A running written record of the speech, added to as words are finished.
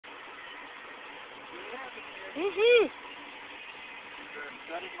Woohoo!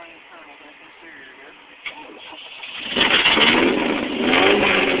 That is my internal, I can see you're good.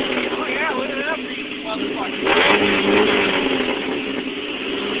 Oh yeah, look at that motherfucker.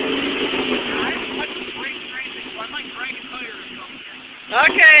 I just brake crazy, so I might drag a tire or something.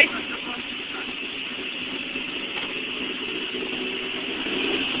 Okay.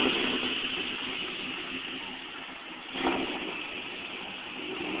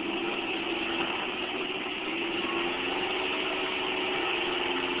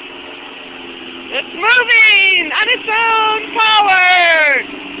 It's moving on its own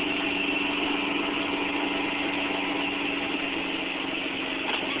power!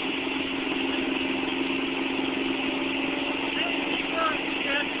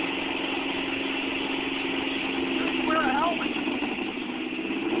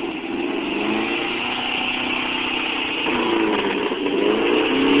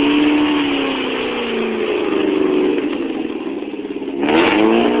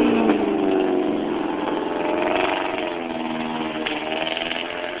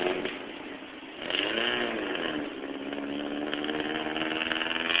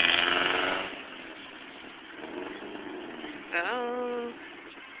 Oh,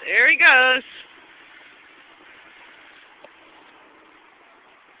 there he goes.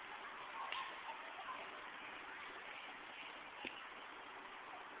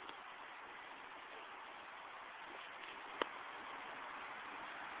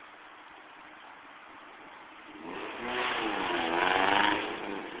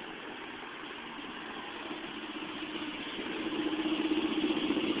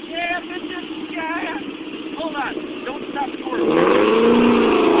 Yeah, bitches, yeah. Hold on, don't stop recording.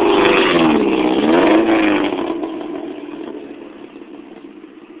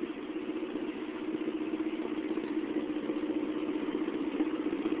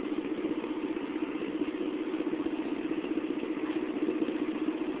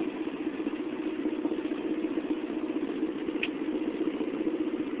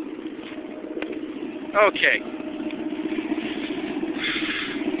 Okay.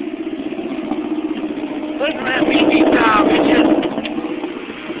 Listen to that beep now, bitches.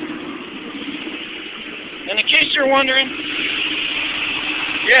 And in case you're wondering,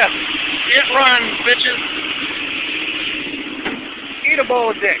 yes, it runs, bitches. Eat a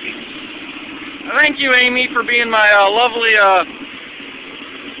bowl of dick. Thank you, Amy, for being my lovely,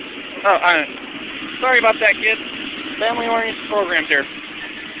 sorry about that, kid. Family-oriented programs here.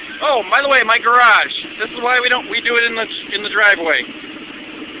 Oh, by the way, my garage. This is why we do it in the driveway.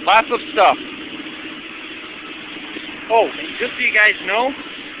 Lots of stuff. Oh, and just so you guys know,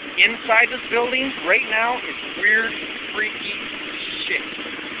 inside this building right now is weird, freaky shit.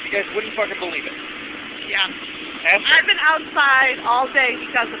 You guys wouldn't fucking believe it. Yeah. I've been outside all day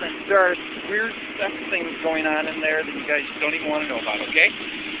because of it. There are weird sex things going on in there that you guys don't even want to know about, okay?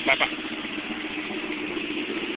 Bye-bye.